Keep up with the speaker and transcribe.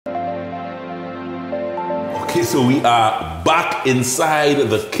Okay, so we are back inside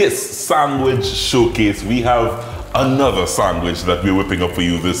the Kiss Sandwich Showcase. We have another sandwich that we're whipping up for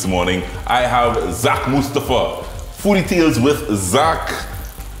you this morning. I have Zaak Mustapha, Foodie Tales with Zaak,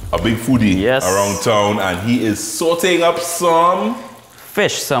 a big foodie around town, and he is sauteing up some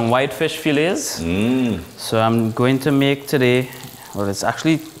fish, some white fish fillets. So I'm going to make today, well, it's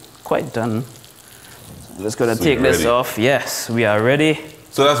actually quite done. So I'm just going to take this off. Yes, we are ready.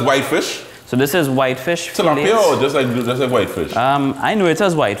 So that's white fish? So this is white fish tilapia or just like white fish? I knew it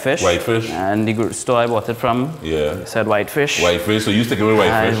as white fish. White fish. And the store I bought it from said white fish. White fish, so you stick it with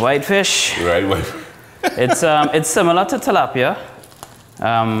white fish? White fish. Right, white fish. It's similar to tilapia.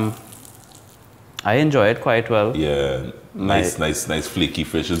 I enjoy it quite well. Yeah, nice flaky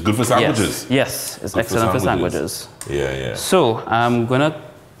fish. It's good for sandwiches. Yes, it's good excellent for sandwiches. Yeah. So I'm gonna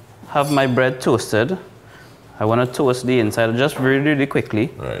have my bread toasted. I want to toast the inside just really quickly.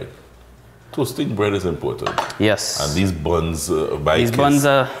 Right. Toasting bread is important. Yes. And these buns buns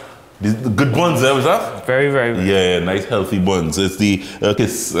are... These good buns there, was that? Very. Yeah, nice healthy buns. It's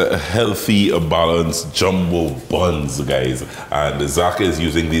the healthy, balanced jumbo buns, guys. And Zaak is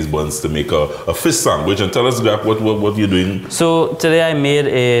using these buns to make a fish sandwich. And tell us, Zaak, what you're doing. So today I made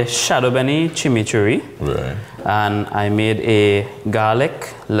a Shadow Beni chimichurri. Right. And I made a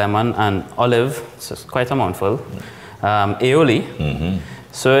garlic, lemon, and olive. So it's quite a mouthful. Aioli.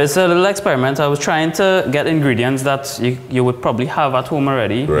 So it's a little experiment. I was trying to get ingredients that you would probably have at home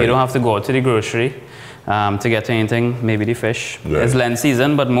already. Right. You don't have to go out to the grocery to get anything, maybe the fish. Right. It's Lent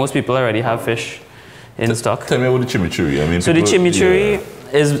season, but most people already have fish in stock. Tell me about the chimichurri. I mean, so the chimichurri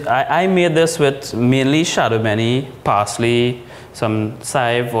is, I made this with mainly Shadow Beni, parsley, some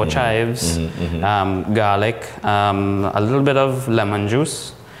chive or chives, garlic, a little bit of lemon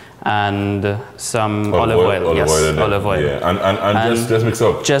juice, and some olive oil. Olive oil. Yeah. And just mix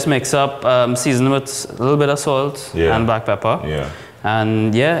up. Just mix up, season with a little bit of salt and black pepper. Yeah.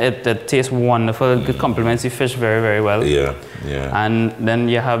 And yeah, it tastes wonderful. It complements the fish very well. Yeah. And then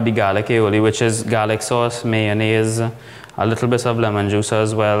you have the garlic aioli, which is garlic sauce, mayonnaise, a little bit of lemon juice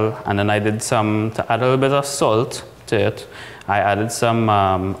as well. And then I did to add a little bit of salt to it, I added some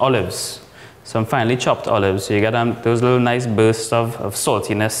olives. Some finely chopped olives, so you get those little nice bursts of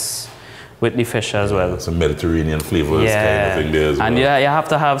saltiness with the fish as well. Some Mediterranean flavors kind of thing there as well. And yeah, you have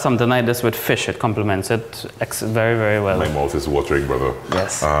to have something like this with fish. It complements it very well. My mouth is watering, brother.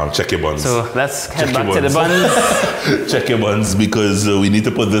 Yes. Check your buns. So let's head back to the buns. Check your buns because we need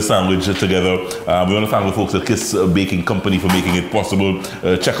to put this sandwich together. We want to thank the folks at Kiss Baking Company for making it possible.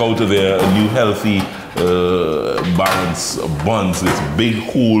 Check out their new healthy balanced buns. This big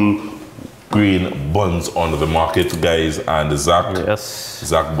whole grain buns on the market, guys, and the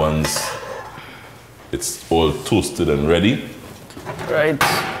Zaak buns, it's all toasted and ready. Right.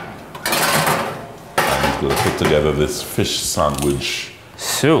 And he's going to put together this fish sandwich.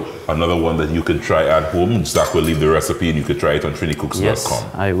 So, another one that you can try at home. Zaak will leave the recipe and you can try it on trinicooks.com. Yes,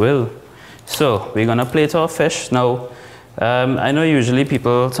 I will. So, we're going to plate our fish. Now, I know usually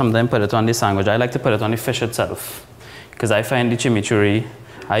people sometimes put it on the sandwich. I like to put it on the fish itself because I find the chimichurri,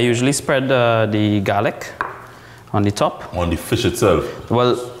 I usually spread the garlic on the top. On the fish itself?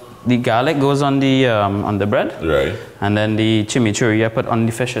 Well, the garlic goes on the bread. Right. And then the chimichurri I put on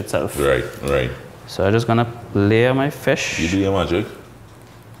the fish itself. Right. So I'm just gonna layer my fish. You do your magic.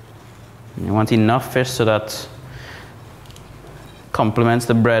 You want enough fish so that complements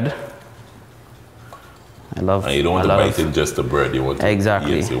the bread. And you don't want to bite in just the bread. You want to,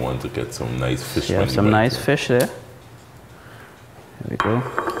 exactly. Yes, you want to get some nice fish. You have some nice fish there. There we go.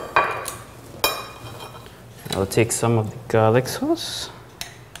 I'll take some of the garlic sauce.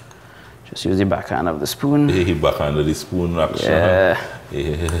 Just use the backhand of the spoon. The backhand of the spoon action. Yeah.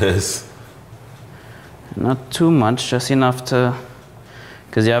 Yes. Not too much, just enough to,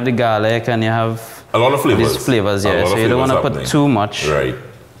 because you have the garlic and you have a lot of flavors. These flavors, yeah. So you don't want to put too much. Right.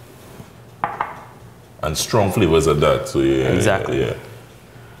 And strong flavors at that. So yeah. Exactly. Yeah.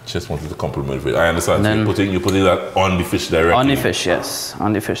 Just wanted to compliment it. I understand. So you're putting that on the fish directly. On the fish, yes.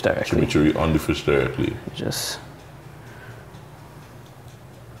 On the fish directly. Chimichurri on the fish directly. Just.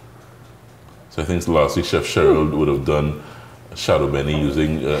 So I think last week Chef Cheryl would have done Shadow Beni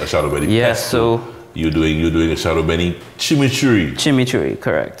using Shadow Beni pesto. Yes, so you're doing a Shadow Beni chimichurri. Chimichurri,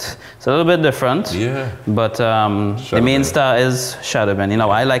 correct. It's a little bit different. Yeah. But the main star is Shadow Beni. Now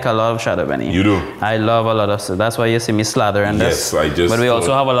I like a lot of Shadow Beni. You do? I love a lot of stuff. That's why you see me slathering this. Yes, I just. But we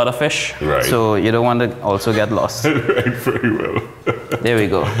also have a lot of fish. Right. So you don't want to also get lost. Right, very well. There we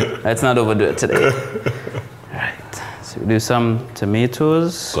go. Let's not overdo it today. So we do some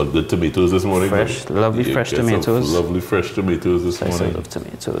tomatoes. Got good tomatoes this morning. Fresh, lovely fresh tomatoes. Lovely fresh tomatoes this morning. Slice of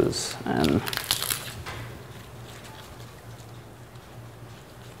tomatoes and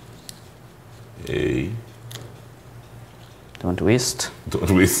Hey. Don't waste.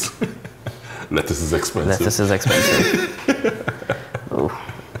 Don't waste. Lettuce is expensive. Lettuce is expensive. Oh.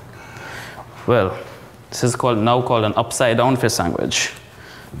 Well, this is now called an upside down fish sandwich.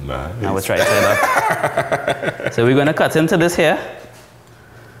 Nice. Now we'll try it out. So we're going to cut into this here.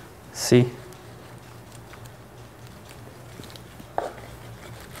 See?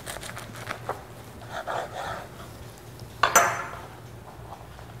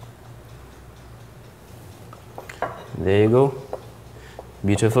 There you go.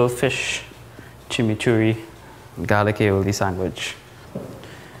 Beautiful fish, chimichurri, garlic aioli sandwich.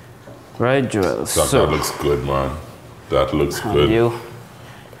 Right, Joel. That looks good, man. That looks good. You.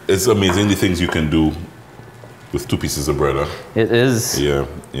 It's amazing the things you can do with 2 pieces of bread. Huh? It is. Yeah,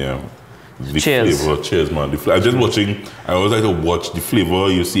 yeah. The Cheers. flavor, cheers, man. I'm just watching. I always like to watch the flavor.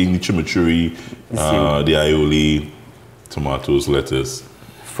 You're seeing the chimichurri, the aioli, tomatoes, lettuce.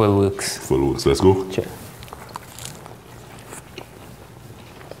 Full works. Full works. Let's go. Cheers.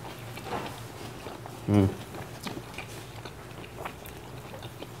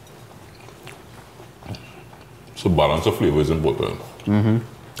 So balance of flavor is important. And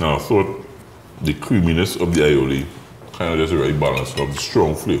I thought the creaminess of the aioli kind of just the right balance of the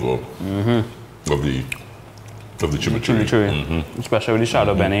strong flavor of the chimichurri. Chimichurri, especially with the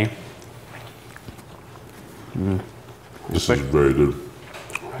Shadow Beni. This is very good.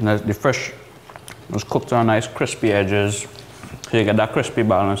 And the fish was cooked on nice crispy edges, so you get that crispy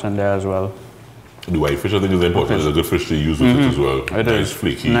balance in there as well. The white fish, I think, is important. It's a good fish to use with it as well. It nice is.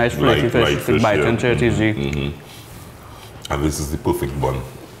 Flaky, Nice flaky light fish. fish, Bite yeah. into it easy. And this is the perfect bun.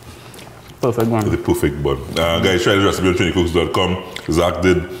 Perfect one. The perfect bun. Guys, try the recipe on trendycooks.com. Zaak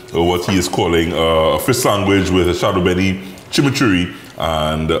did what he is calling a fish sandwich with a Shadow Beni, chimichurri,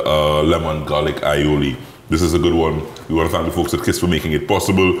 and lemon garlic aioli. This is a good one. We want to thank the folks at Kiss for making it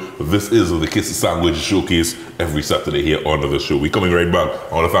possible. This is the Kiss Sandwich Showcase every Saturday here on the show. We're coming right back.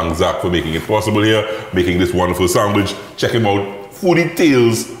 I want to thank Zaak for making it possible here, making this wonderful sandwich. Check him out. Foodie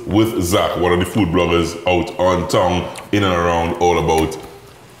Tales with Zaak, one of the food bloggers out on town, in and around, all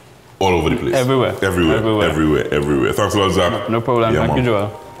over the place. Everywhere. Everywhere. Thanks a lot, Zaak. No problem. Yeah, Thank man. you,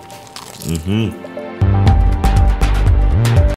 Joel.